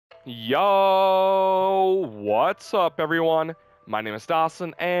Yo, what's up everyone? My name is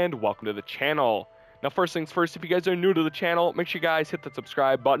Dawson and welcome to the channel. Now first things first, if you guys are new to the channel, make sure you guys hit the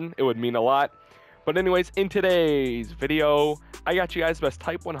subscribe button. It would mean a lot. But anyways, in today's video, I got you guys the best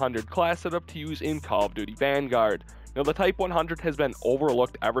Type 100 class setup to use in Call of Duty Vanguard. Now the Type 100 has been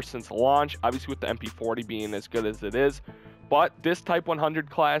overlooked ever since launch, obviously with the MP40 being as good as it is. But this Type 100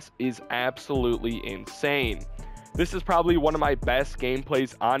 class is absolutely insane. This is probably one of my best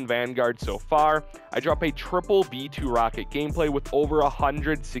gameplays on Vanguard so far. I drop a triple B2 rocket gameplay with over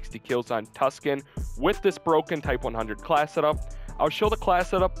 160 kills on Tuscan with this broken Type 100 class setup. I'll show the class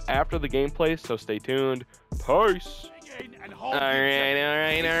setup after the gameplay, so stay tuned. Peace.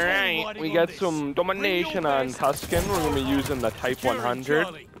 Alright. We got some domination on Tuscan. We're going to be using the Type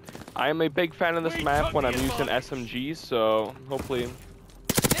 100. I am a big fan of this map when I'm using SMGs, so hopefully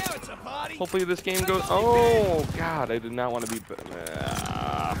this game goes. Oh god, I did not want to be.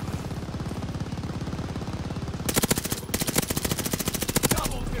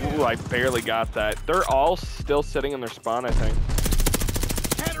 Ooh, I barely got that. They're all still sitting in their spawn, I think.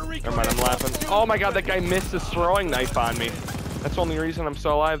 Never mind, I'm laughing. Oh my god, that guy missed his throwing knife on me. That's the only reason I'm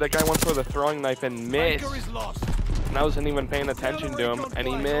still alive. That guy went for the throwing knife and missed. And I wasn't even paying attention to him, and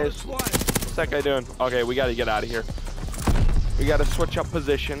he missed. What's that guy doing? Okay, we gotta get out of here. We gotta switch up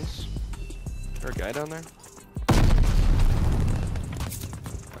positions. Is there a guy down there?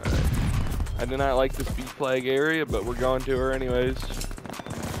 Alright. I do not like this B flag area, but we're going to her anyways.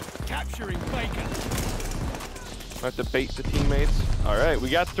 Capturing Baker. I have to bait the teammates. Alright,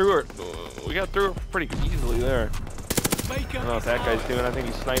 we got through her. We got through her pretty easily there. I don't know what that guy's doing. I think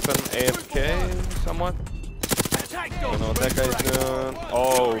he's sniping AFK somewhat. I don't know what that guy's doing.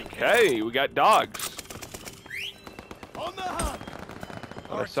 Okay, we got dogs. On the hunt.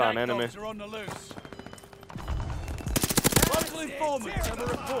 I saw an enemy.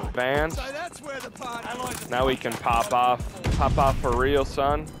 Vans. Now we can pop off. Pop off for real,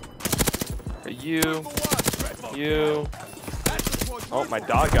 son. You. Oh, my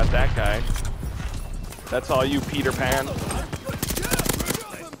dog got that guy. That's all you, Peter Pan.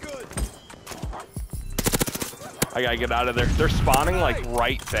 I gotta get out of there. They're spawning like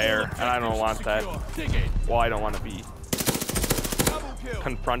right there, and I don't want that. Well, I don't want to be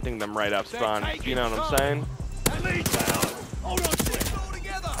confronting them right up spawn. You know what I'm saying?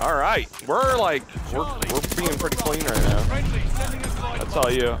 All right, we're being pretty clean right now. That's all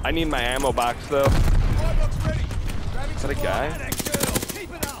you. I need my ammo box though. Is that a guy?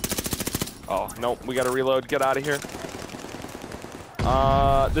 Oh nope, we gotta reload. Get out of here.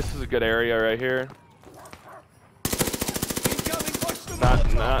 This is a good area right here.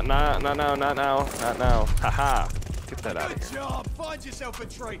 Not now. Haha. Get that out of here. Find yourself a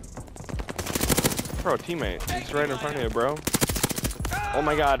tree. Bro, teammate. He's right in front of you, bro. Oh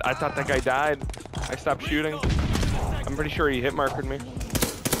my god, I thought that guy died. I stopped shooting. I'm pretty sure he hit markered me.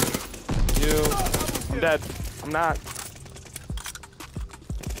 I'm dead. I'm not.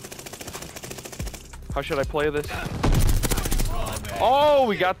 How should I play this? Oh,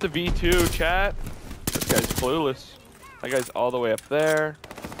 we got the V2, chat. This guy's clueless. That guy's all the way up there.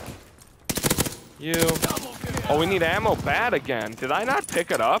 Oh, we need ammo bad again. Did I not pick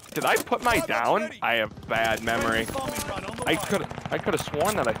it up? Did I put my down? I have bad memory. I could have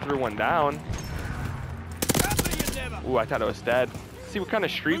sworn that I threw one down. Ooh, I thought it was dead. Let's see what kind of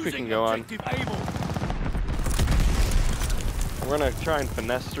streak we can go on. We're gonna try and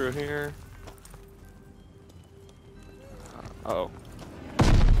finesse through here. Uh-oh.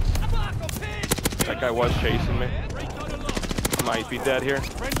 That guy was chasing me. Might be dead here.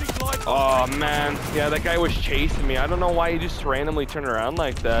 Oh man, yeah, that guy was chasing me. I don't know why he just randomly turned around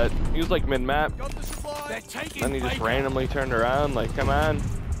like that. He was like mid-map. Then he just randomly turned around. Like, come on.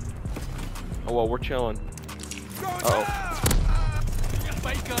 Oh well, we're chilling. Uh oh.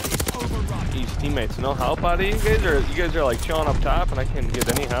 These teammates, no help out of you guys, or you guys are like chilling up top, and I can't get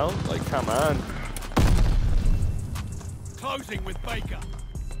any help. Like, come on. Closing with Baker.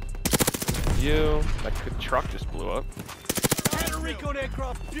 That truck just blew up.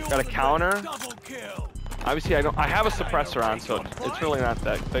 Got a counter. Obviously, I have a suppressor on, so it's really not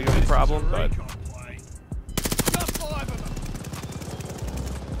that big of a problem. But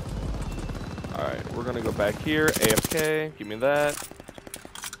all right, we're gonna go back here. AFK, give me that.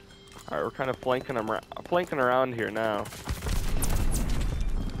 All right, we're kind of flanking around here now.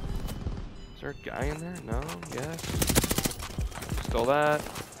 Is there a guy in there? No. Yes. Stole that.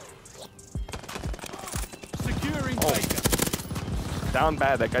 Securing Baker. Down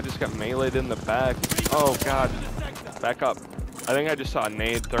bad. That guy just got meleeed in the back. Oh god. Back up. I think I just saw a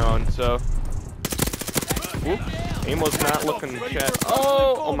nade thrown, so. Whoop. Aim was not looking shit.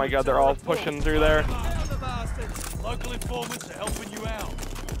 Oh my god, they're all pushing through there. Local informants are helping you out.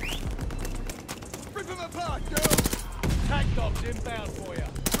 Rip them apart, girls. Tag dogs inbound for you.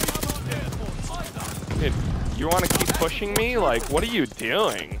 Dude, you want to keep pushing me? Like, what are you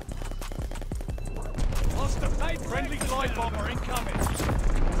doing? Lost a friendly glide bomber incoming.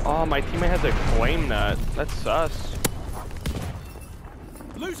 Oh, my teammate has a flame nut. That's sus.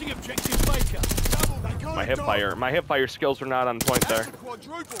 Losing objective Baker. My hipfire skills are not on point there.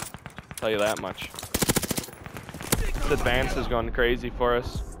 Tell you that much. This advance is going crazy for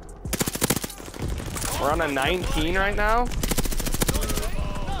us. We're on a 19 right now.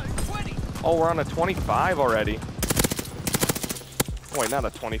 Oh, we're on a 25 already. Wait, not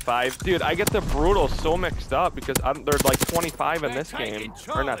a 25. Dude, I get the brutal so mixed up because there's like 25 in this game.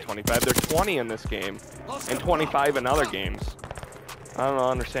 Or not 25, there's 20 in this game. And 25 in other games. I don't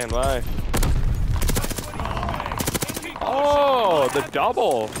understand why. Oh, the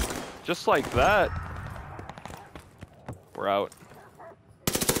double. Just like that. We're out.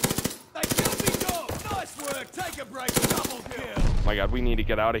 Nice work. Take a break. Double kill. Oh my god, we need to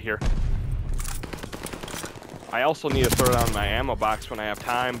get out of here. I also need to throw down my ammo box when I have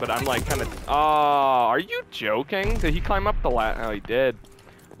time, but I'm like kind of... Oh, are you joking? Did he climb up the ladder? Oh, he did.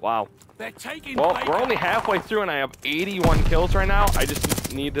 Wow. Well, we're only halfway through and I have 81 kills right now. I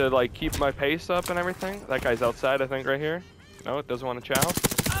just need to like keep my pace up and everything. That guy's outside, I think, right here. No, it doesn't want to chow.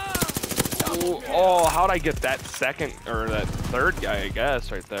 Ooh, oh, how'd I get that second or that third guy, I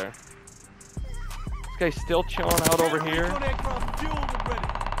guess, right there. This guy's still chilling out over here.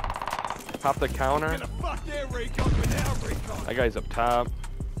 Pop the counter. That guy's up top.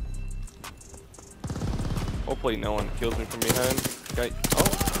 Hopefully no one kills me from behind. Guy,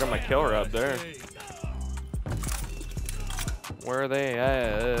 oh, got my killer up there. Where are they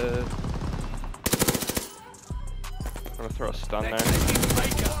at? I'm gonna throw a stun there.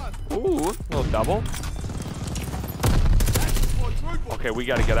 Ooh, a little double. Okay, we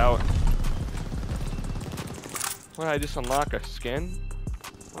gotta get out. What, did I just unlock a skin?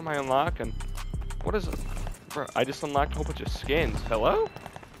 What am I unlocking? What is it? Bro, I just unlocked a whole bunch of skins. Hello?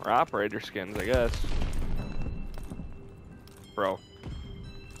 Or operator skins, I guess. Bro.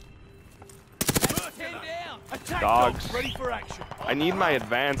 Dogs. Ready for action. I need my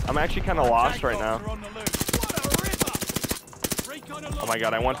advance. I'm actually kind of lost right now. Oh my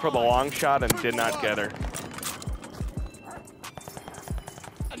god, I went for the long shot and did not get her.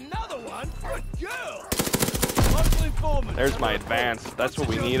 Another one? Good girl. There's my advance. That's what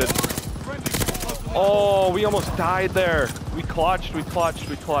we needed. Oh, we almost died there. We clutched.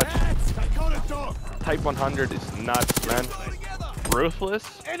 Type 100 is nuts, man.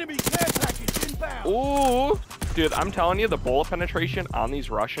 Ruthless. Enemy care package inbound. Ooh, dude, I'm telling you, the bullet penetration on these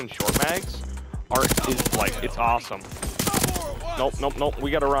Russian short mags is like, it's awesome. Nope.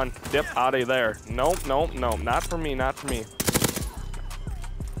 We gotta run. Dip out of there. Nope. Not for me.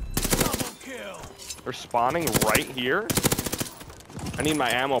 They're spawning right here. I need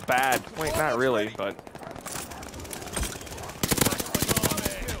my ammo bad. Wait, not really, but.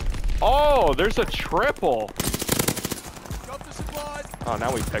 Oh, there's a triple. Oh,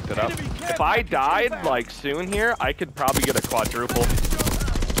 now we picked it up. If I died like soon here, I could probably get a quadruple.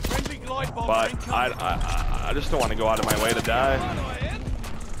 But I just don't want to go out of my way to die.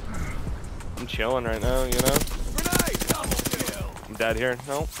 I'm chilling right now, you know. I'm dead here.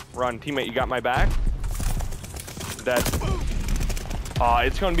 Nope. Run, teammate. You got my back? Dead.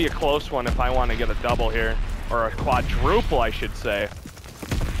 It's going to be a close one if I want to get a double here. Or a quadruple, I should say.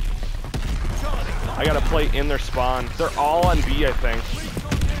 I got to play in their spawn. They're all on B, I think.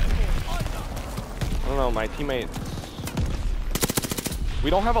 I don't know, my teammates. We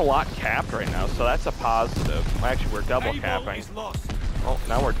don't have a lot capped right now, so that's a positive. Actually, we're double capping. Oh,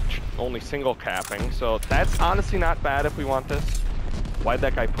 now we're only single capping, so that's honestly not bad if we want this. Why'd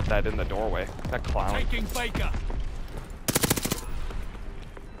that guy put that in the doorway? That clown.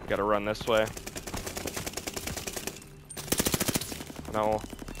 Gotta run this way. No.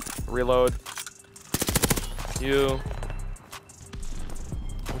 Reload. You.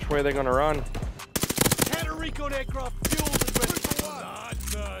 Which way are they gonna run? Counter-recon aircraft fueled and ready. Not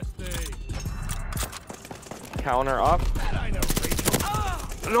thirsty. Counter up.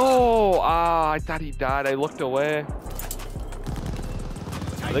 No! I thought he died. I looked away.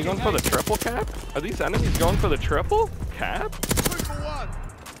 Are they going for the triple cap? Are these enemies going for the triple cap?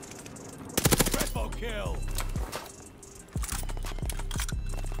 Kill.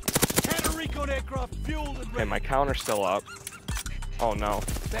 Counter-recon aircraft fueled and ready. Okay, my counter's still up. Oh no.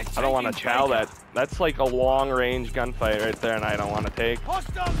 I don't want to chow that. That's like a long-range gunfight right there, and I don't want to take.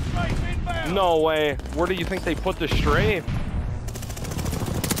 Hostile straight in. inbound. No way. Where do you think they put the strafe?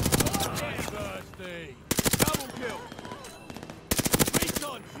 Thirsty. Double kill.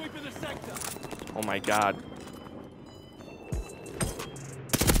 Recon, sweeping the sector. Oh my god.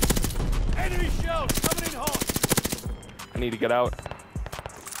 Enemy shells coming in hot. I need to get out.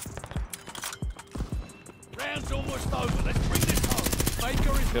 Round's almost over. Let's bring this home.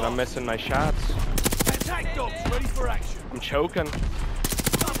 Baker is Dude, I'm missing my shots. Attack dogs ready for action. I'm choking.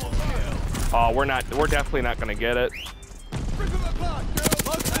 Double kill. Oh, we're definitely not gonna get it. Rip them apart, girl.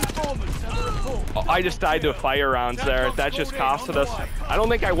 Local informants have a report. Oh, I just died to fire rounds there. That just costed us. I don't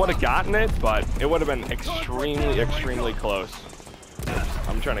think I would have gotten it, but it would have been extremely close.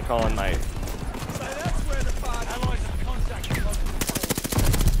 I'm trying to call in my... So that's where the five allies have contacted local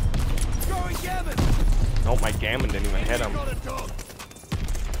informants. Throwing gammon. Oh, my gammon didn't even hit him. Got a dog.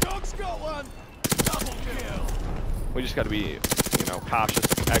 Dog's got one. Double kill. We just got to be, you know, cautious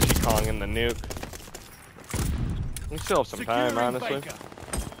actually calling in the nuke. We still have some time, Securing honestly. Baker.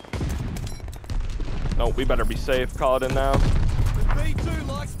 No, we better be safe. Call it in now. The B2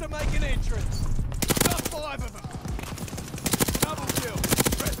 likes to make an entrance. Got 5 of them. Double kill.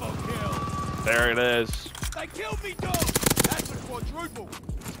 Triple kill. There it is. They killed me, dog. That's a quadruple.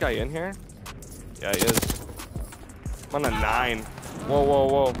 This guy in here? Yeah, he is. I'm on a 9.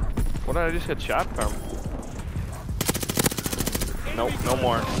 Whoa. What did I just get shot from? Nope, no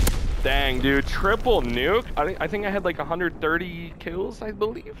more. Dang, dude. Triple nuke? I think I had like 130 kills, I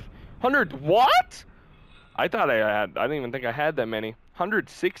believe. 100, what? I didn't even think I had that many.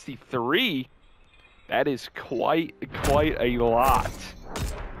 163? That is quite a lot.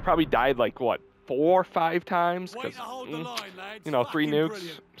 Probably died like, what, 4 or 5 times? Way to hold the line, lads. You know, 3 Fucking nukes.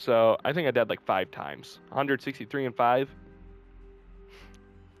 brilliant. So I think I died like 5 times. 163 and 5.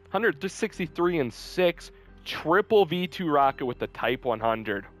 163 and 6. Triple V2 rocket with the Type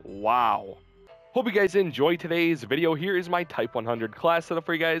 100. Wow. Hope you guys enjoyed today's video. Here is my Type 100 class setup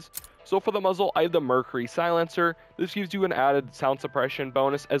for you guys. So for the muzzle, I have the Mercury silencer. This gives you an added sound suppression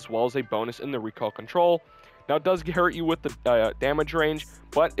bonus as well as a bonus in the recoil control. Now it does hurt you with the damage range,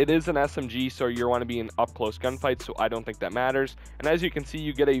 but it is an SMG, so you want to be in up close gunfights, so I don't think that matters. And as you can see,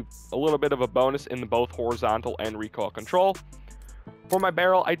 you get a little bit of a bonus in both horizontal and recoil control. For my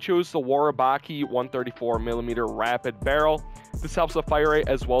barrel, I chose the Warabaki 134mm rapid barrel. This helps the fire rate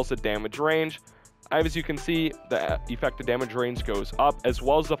as well as the damage range. As you can see, the effective damage range goes up as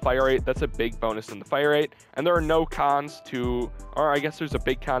well as the fire rate. That's a big bonus in the fire rate. And there are no cons to, or I guess there's a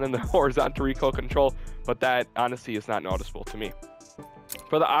big con in the horizontal recoil control, but that honestly is not noticeable to me.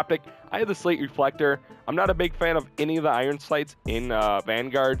 For the optic, I have the slate reflector. I'm not a big fan of any of the iron sights in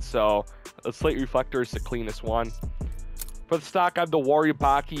Vanguard, so the slate reflector is the cleanest one. For the stock, I have the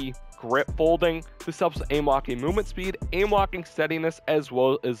Warabaki grip folding. This helps aim locking movement speed, aim locking steadiness, as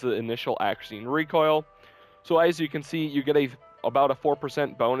well as the initial accuracy and recoil. So as you can see, you get about a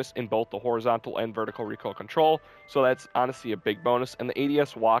 4% bonus in both the horizontal and vertical recoil control. So that's honestly a big bonus. And the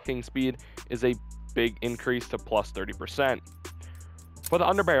ADS walking speed is a big increase to plus 30%. For the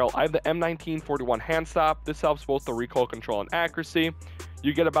underbarrel, I have the M1941 hand stop. This helps both the recoil control and accuracy.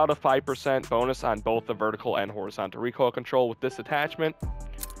 You get about a 5% bonus on both the vertical and horizontal recoil control with this attachment.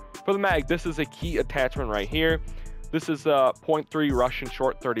 For the mag, this is a key attachment right here. This is a .3 Russian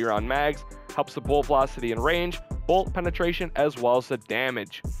short 30 round mags. Helps the bullet velocity and range, bullet penetration, as well as the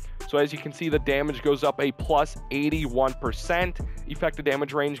damage. So as you can see, the damage goes up a plus 81%. Effective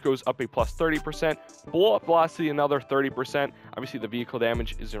damage range goes up a plus 30%. Bullet velocity another 30%. Obviously, the vehicle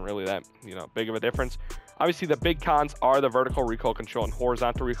damage isn't really that big of a difference. Obviously, the big cons are the vertical recoil control and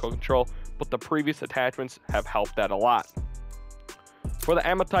horizontal recoil control, but the previous attachments have helped that a lot. For the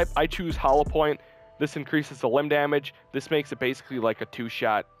ammo type, I choose hollow point. This increases the limb damage. This makes it basically like a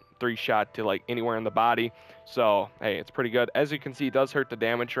 2-shot, 3-shot to like anywhere in the body. So, hey, it's pretty good. As you can see, it does hurt the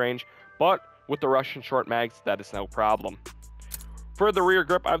damage range, but with the Russian short mags, that is no problem. For the rear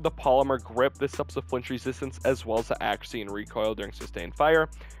grip, I have the polymer grip. This helps the flinch resistance as well as the accuracy and recoil during sustained fire.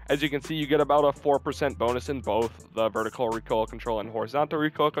 As you can see, you get about a 4% bonus in both the vertical recoil control and horizontal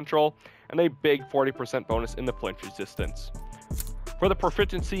recoil control, and a big 40% bonus in the flinch resistance. For the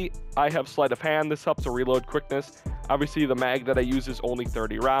proficiency, I have sleight of hand. This helps the reload quickness. Obviously, the mag that I use is only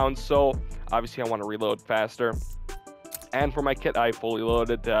 30 rounds, so obviously I want to reload faster. And for my kit, I fully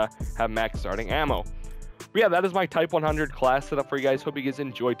loaded to have max starting ammo. But yeah, that is my Type 100 class setup for you guys. Hope you guys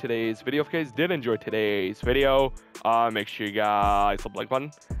enjoyed today's video. If you guys did enjoy today's video, make sure you guys hit the like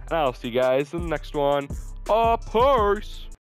button. And I'll see you guys in the next one. Peace!